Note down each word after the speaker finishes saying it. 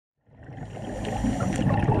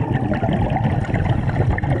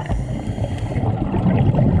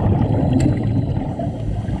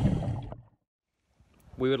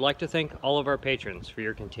would like to thank all of our patrons for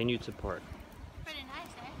your continued support. Pretty nice,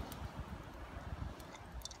 eh?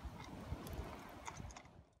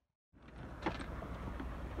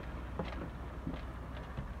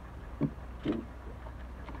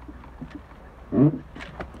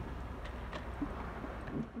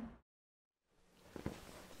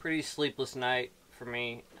 Pretty sleepless night for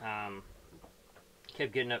me.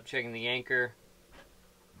 Kept getting up, checking the anchor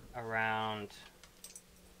around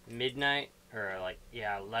midnight, or like,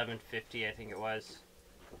 yeah, 11:50 I think it was.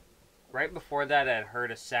 Right before that I had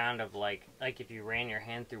heard a sound of like if you ran your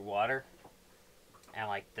hand through water and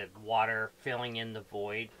like the water filling in the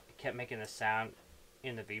void. It kept making the sound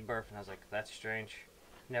in the V-berth, and I was like, that's strange.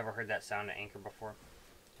 Never heard that sound at anchor before.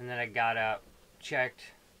 And then I got up, checked,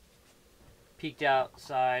 peeked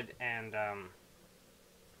outside, and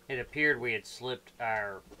it appeared we had slipped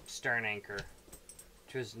our stern anchor,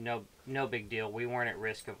 which was no big deal. We weren't at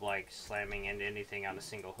risk of like slamming into anything on a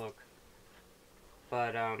single hook,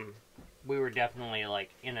 but we were definitely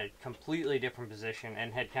like in a completely different position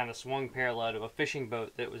and had kind of swung parallel to a fishing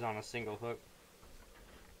boat that was on a single hook.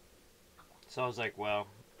 So I was like, well,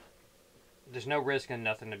 there's no risk and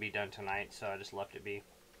nothing to be done tonight, so I just left it be.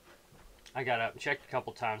 I got up and checked a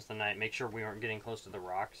couple times the night, make sure we weren't getting close to the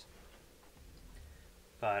rocks.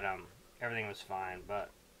 But everything was fine.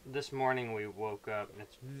 But this morning we woke up and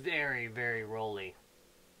it's very, very rolly.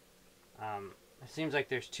 It seems like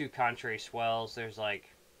there's two contrary swells. There's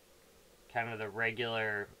like kind of the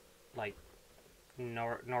regular like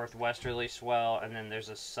northwesterly swell, and then there's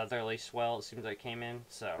a southerly swell it seems like came in.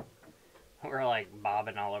 So we're like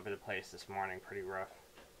bobbing all over the place this morning, pretty rough.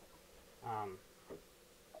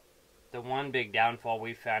 The one big downfall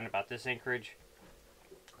we found about this anchorage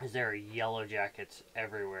is there are yellow jackets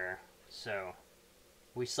everywhere. So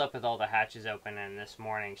we slept with all the hatches open, and this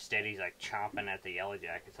morning Steady's like chomping at the yellow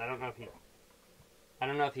jackets. I don't know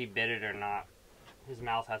if he bit it or not. His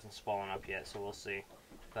mouth hasn't swollen up yet, so we'll see.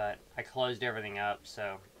 But I closed everything up,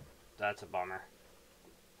 so that's a bummer.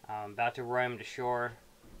 I'm about to row him to shore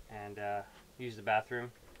and use the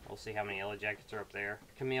bathroom. We'll see how many yellow jackets are up there.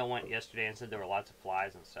 Camille went yesterday and said there were lots of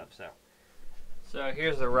flies and stuff. So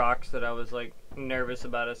here's the rocks that I was like nervous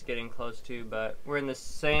about us getting close to, but we're in the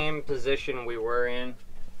same position we were in.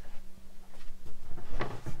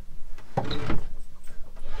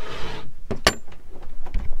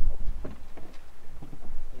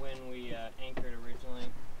 When we anchored originally.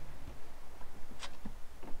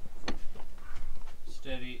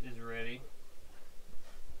 Steady is ready.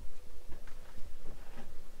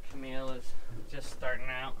 Camille is just starting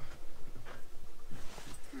out.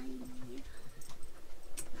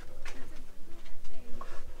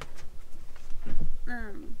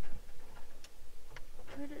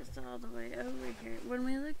 Put us all the way over here. When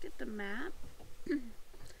we looked at the map,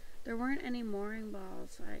 there weren't any mooring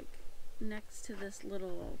balls like next to this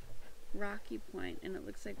little rocky point, and it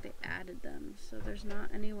looks like they added them. So there's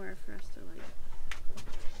not anywhere for us to like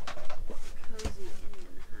cozy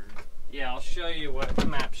in, huh? Yeah, I'll show you what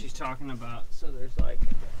map she's talking about. So there's like,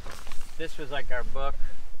 this was like our book,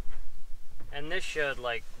 and this showed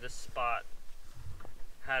like the spot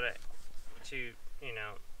how to you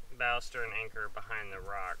know, bow, stern, anchor behind the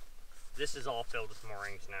rock. This is all filled with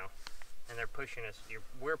moorings now, and they're pushing us.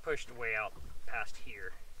 We're pushed way out past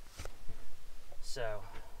here. So,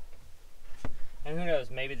 and who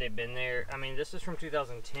knows? Maybe they've been there. I mean, this is from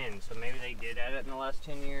 2010, so maybe they did add it in the last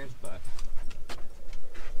 10 years, but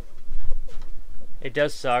it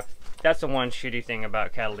does suck. That's the one shitty thing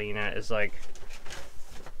about Catalina is like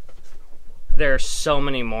there are so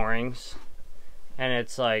many moorings, and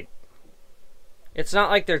it's like, it's not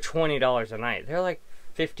like they're $20 a night. They're like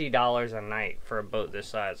 $50 a night for a boat this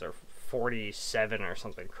size, or $47 or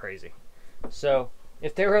something crazy. So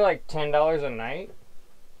if they were like $10 a night,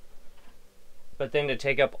 but then to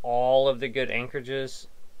take up all of the good anchorages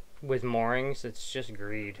with moorings, it's just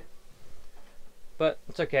greed. But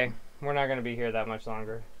it's okay. We're not going to be here that much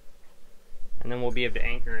longer. And then we'll be able to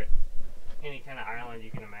anchor at any kind of island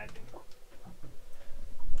you can imagine.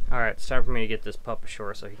 Alright, it's time for me to get this pup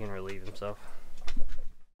ashore so he can relieve himself.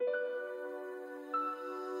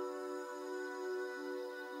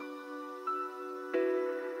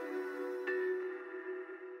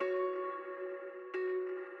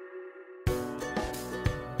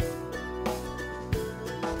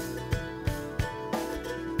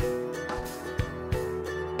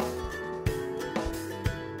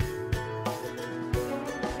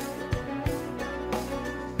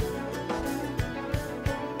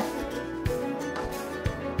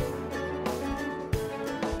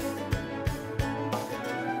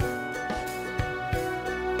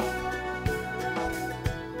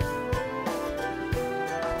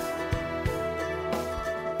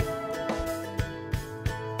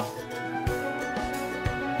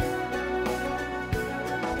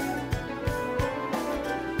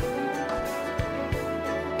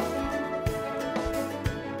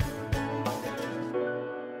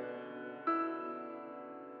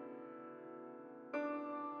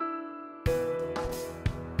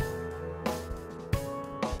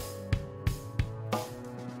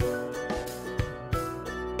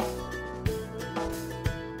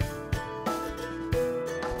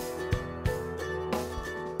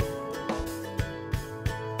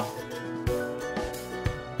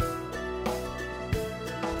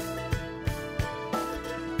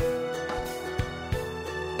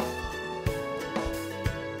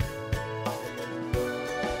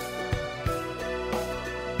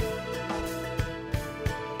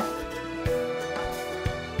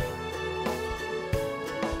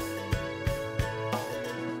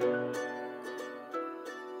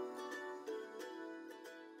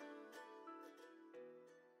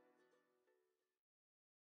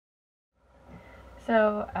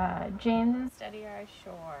 So James and Steady are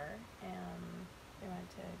ashore, and they went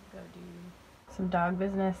to go do some dog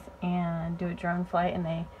business and do a drone flight, and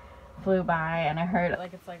they flew by, and I heard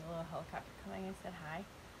like it's like a little helicopter coming and said hi.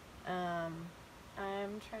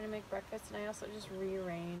 I'm trying to make breakfast, and I also just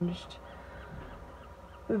rearranged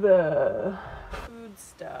the food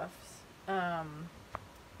stuffs.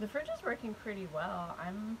 The fridge is working pretty well.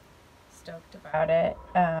 I'm stoked about it.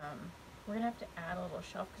 We're gonna have to add a little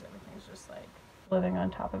shelf because everything's just like living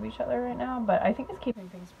on top of each other right now, but I think it's keeping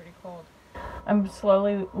things pretty cold. I'm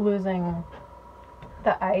slowly losing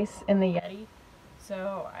the ice in the Yeti,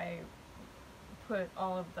 so I put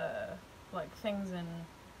all of the like things in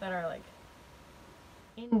that are like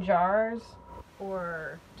in jars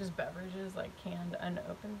or just beverages, like canned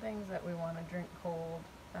unopened things that we want to drink cold,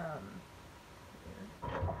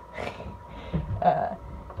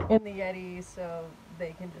 in the Yeti, so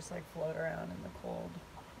they can just like float around in the cold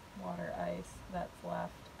water ice that's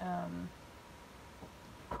left. I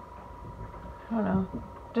don't know,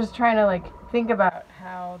 just trying to like think about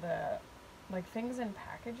how the like things in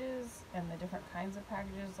packages and the different kinds of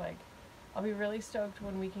packages, like I'll be really stoked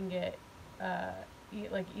when we can get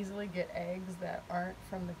easily get eggs that aren't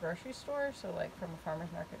from the grocery store, so like from a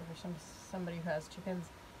farmer's market or somebody who has chickens,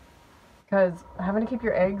 because having to keep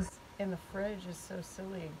your eggs in the fridge is so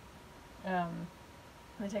silly.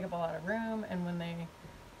 They take up a lot of room, and when they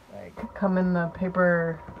like come in the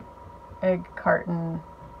paper egg carton,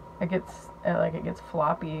 it gets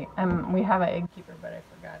floppy. We have an egg keeper, but I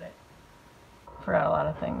forgot a lot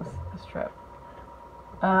of things this trip.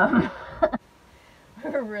 We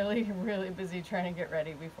were really busy trying to get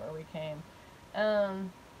ready before we came. I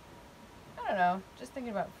don't know, just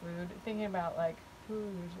thinking about food, thinking about like,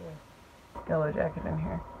 ooh, there's a yellow jacket in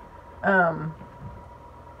here.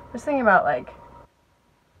 Just thinking about like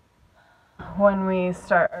when we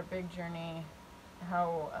start our big journey,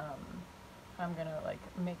 how I'm gonna like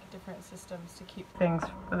make different systems to keep things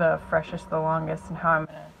the freshest the longest, and how I'm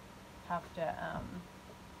gonna have to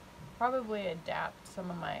probably adapt some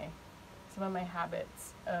of my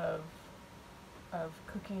habits of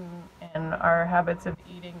cooking and our habits of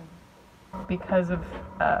eating because of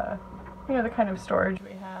the kind of storage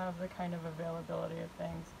we have, the kind of availability of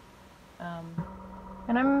things.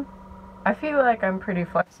 And I feel like I'm pretty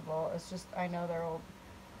flexible. It's just I know they're old.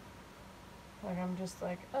 Like I'm just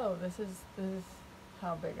like, oh, this is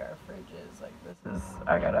how big our fridge is. Like this is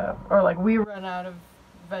or like we run out of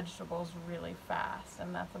vegetables really fast,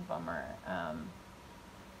 and that's a bummer.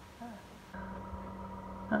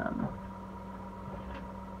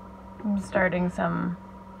 I'm starting some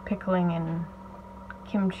pickling and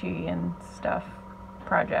kimchi and stuff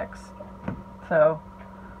projects, so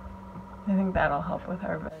I think that'll help with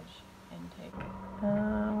our veg intake.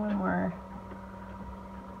 One more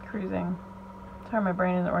cruising. Sorry, my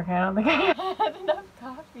brain isn't working. I don't think I had enough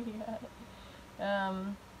coffee yet. I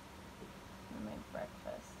made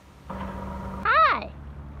breakfast. Hi!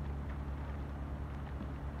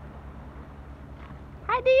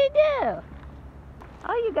 How do you do?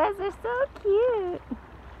 Oh, you guys are so cute.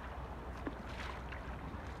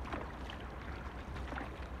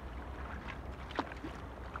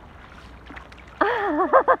 You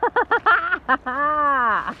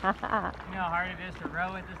know how hard it is to row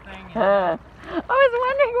with this thing? I was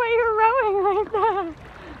wondering why you're rowing like that.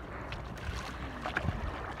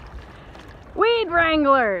 Weed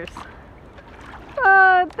wranglers.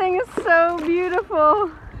 Oh, that thing is so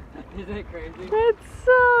beautiful. Isn't it crazy? It's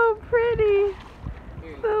so pretty.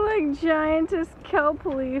 The like giantest kelp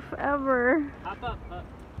leaf ever. Hop up, pup.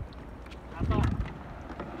 Hop up.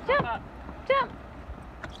 Jump, Hop up. jump,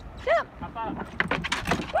 jump. Hop up.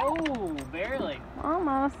 Oh, barely.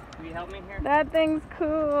 Almost. Will you help me here? That thing's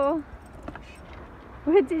cool.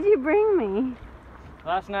 What did you bring me?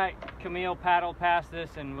 Last night, Camille paddled past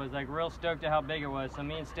this and was like real stoked at how big it was. So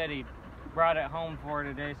me and Steady brought it home for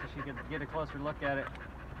her today so she could get a closer look at it.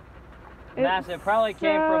 Massive. Probably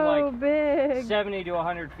came from like big. 70 to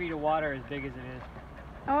 100 feet of water, as big as it is.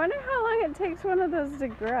 I wonder how long it takes one of those to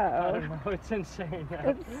grow. I don't know. It's insane.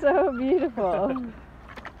 It's so beautiful.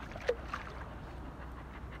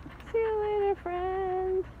 See you later,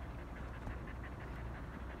 friend.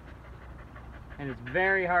 And it's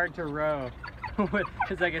very hard to row.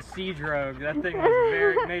 It's like a siege rogue. That thing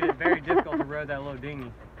was made it very difficult to row that little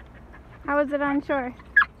dinghy. How was it on shore?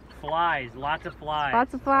 Flies, lots of flies.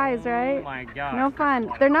 Lots of flies, right? Oh my god. No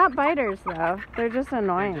fun. They're not biters though. They're just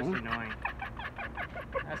annoying. They're just annoying.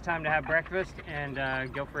 It's time to have breakfast and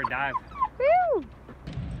go for a dive. Woo!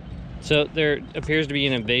 So there appears to be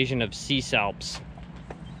an invasion of sea salps.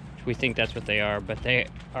 We think that's what they are, but they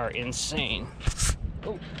are insane.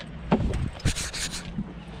 Oh.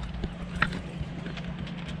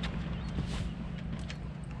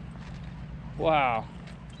 Wow.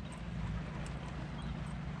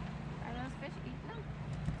 Are those fish eating them?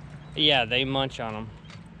 Yeah, they munch on them,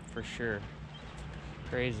 for sure.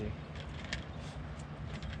 Crazy.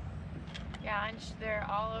 Yeah, and they're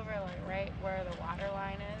all over, like, right where the water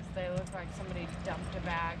line is. They look like somebody dumped a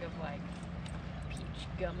bag of, like, peach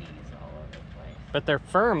gummies all over the place. But they're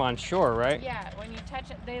firm on shore, right? Yeah, when you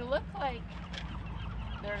touch it, they look like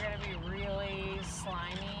they're going to be really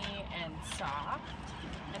slimy and soft.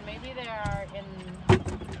 And maybe they are in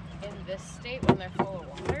this state when they're full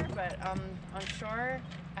of water, but on shore,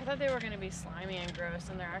 I thought they were going to be slimy and gross,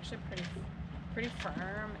 and they're actually pretty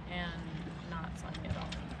firm and not slimy at all.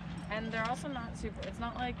 And they're also not super, it's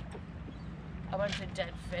not like a bunch of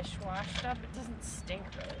dead fish washed up. It doesn't stink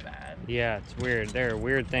really bad. Yeah, it's weird. They're a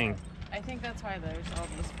weird thing. I think that's why there's all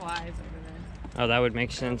those flies over there. Oh, that would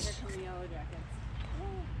make sense. They're from yellow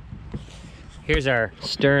jackets. Here's our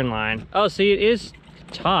stern line. Oh, see, it is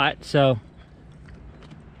taut, so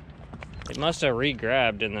it must have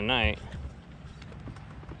re-grabbed in the night.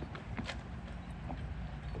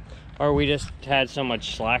 Or we just had so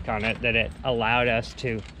much slack on it that it allowed us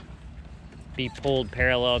to be pulled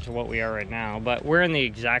parallel to what we are right now. But we're in the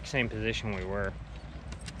exact same position we were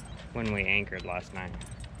when we anchored last night.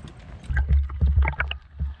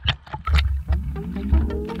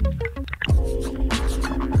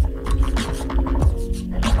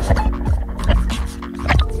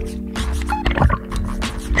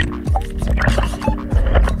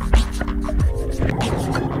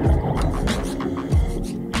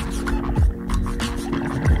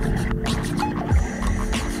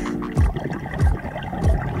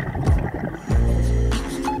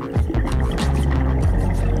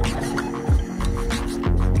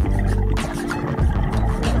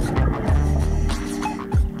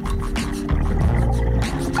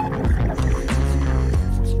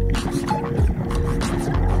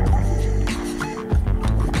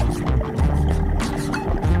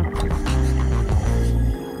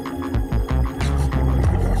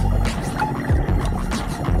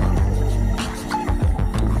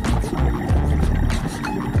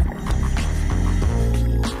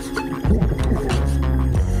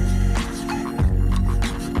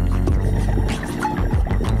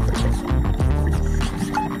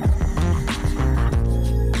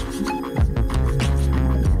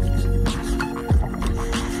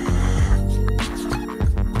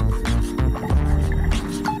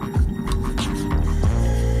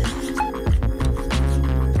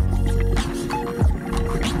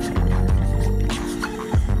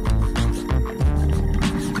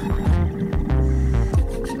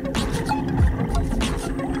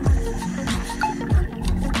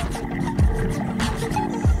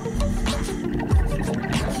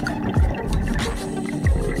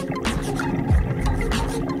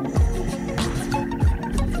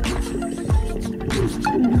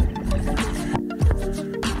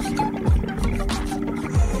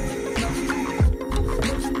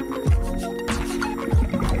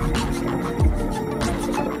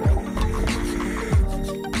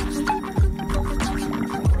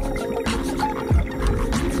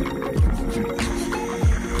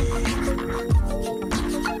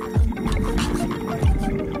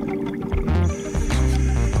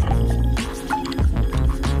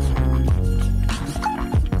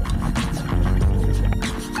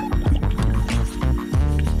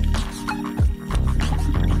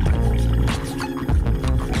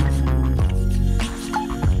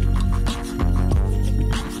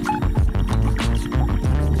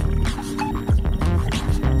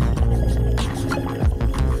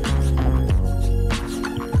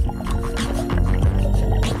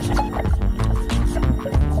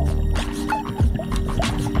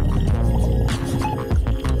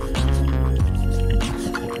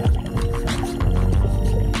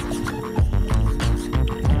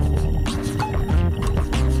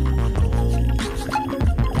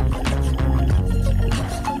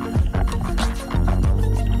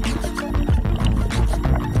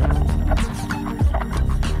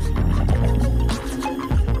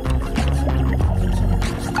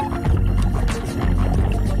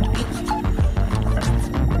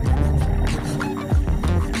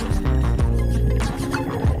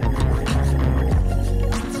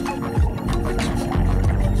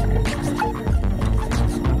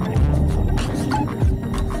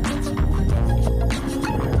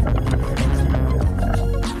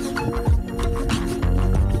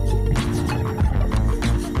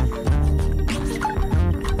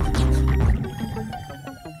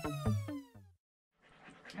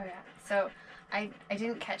 I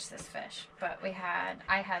didn't catch this fish, but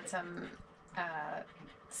I had some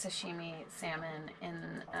sashimi salmon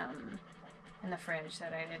in in the fridge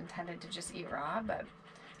that I intended to just eat raw, but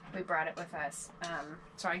we brought it with us.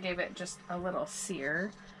 So I gave it just a little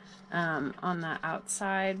sear on the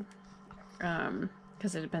outside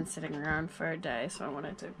because it had been sitting around for a day, so I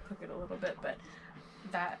wanted to cook it a little bit. But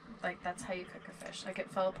that's how you cook a fish. Like, it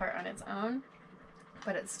fell apart on its own,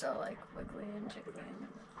 but it's still like wiggly and jiggly.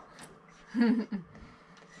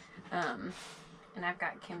 And I've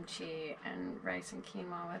got kimchi and rice and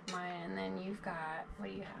quinoa with mine, and then you've got, what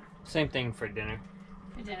do you have? Same thing for dinner.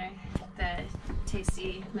 For dinner, the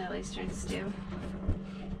tasty Middle Eastern stew.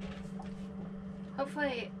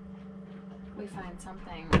 Hopefully we find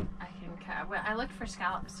something I can cut. Well, I looked for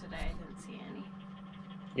scallops today. I didn't see any.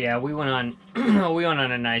 Yeah, we went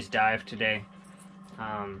on a nice dive today.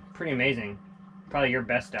 Pretty amazing. Probably your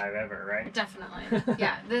best dive ever, right? Definitely.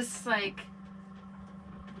 Yeah, this, like,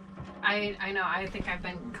 I know, I think I've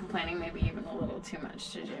been complaining maybe even a little too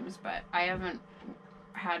much to James, but I haven't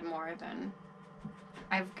had more than...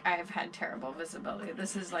 I've had terrible visibility.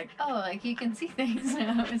 This is like, oh, like, you can see things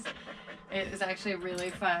now. It was actually really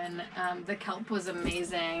fun. The kelp was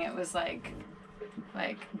amazing. It was like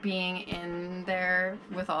being in there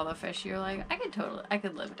with all the fish. You're like, I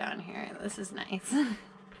could live down here. This is nice.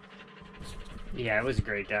 Yeah, it was a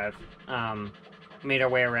great dive. Made our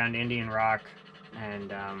way around Indian Rock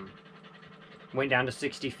and went down to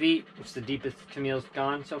 60 feet. It's the deepest Camille's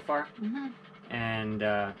gone so far. Mm-hmm.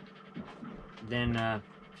 And then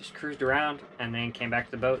just cruised around and then came back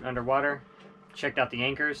to the boat underwater, checked out the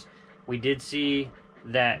anchors. We did see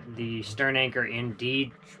that the stern anchor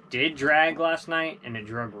indeed did drag last night, and it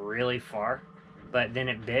drug really far, but then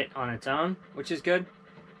it bit on its own, which is good.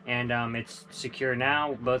 And it's secure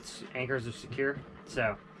now. Both anchors are secure.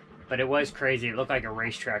 So, but it was crazy. It looked like a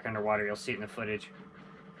racetrack underwater. You'll see it in the footage.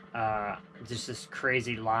 Just this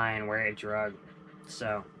crazy line where it drug.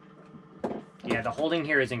 So, yeah, the holding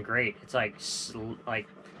here isn't great. It's like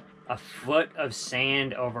a foot of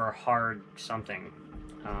sand over hard something.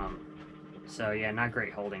 So yeah, not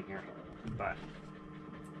great holding here. But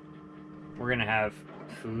we're gonna have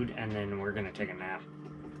food and then we're gonna take a nap.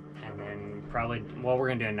 And then probably, well, we're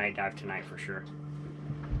gonna do a night dive tonight for sure.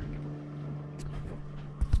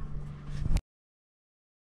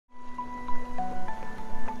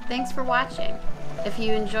 Thanks for watching. If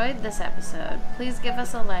you enjoyed this episode, please give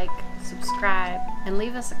us a like, subscribe, and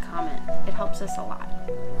leave us a comment. It helps us a lot.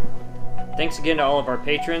 Thanks again to all of our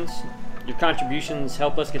patrons. Your contributions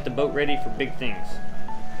help us get the boat ready for big things.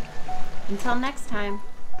 Until next time.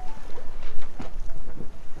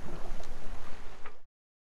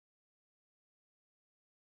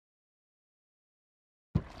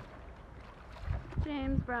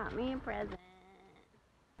 James brought me a present.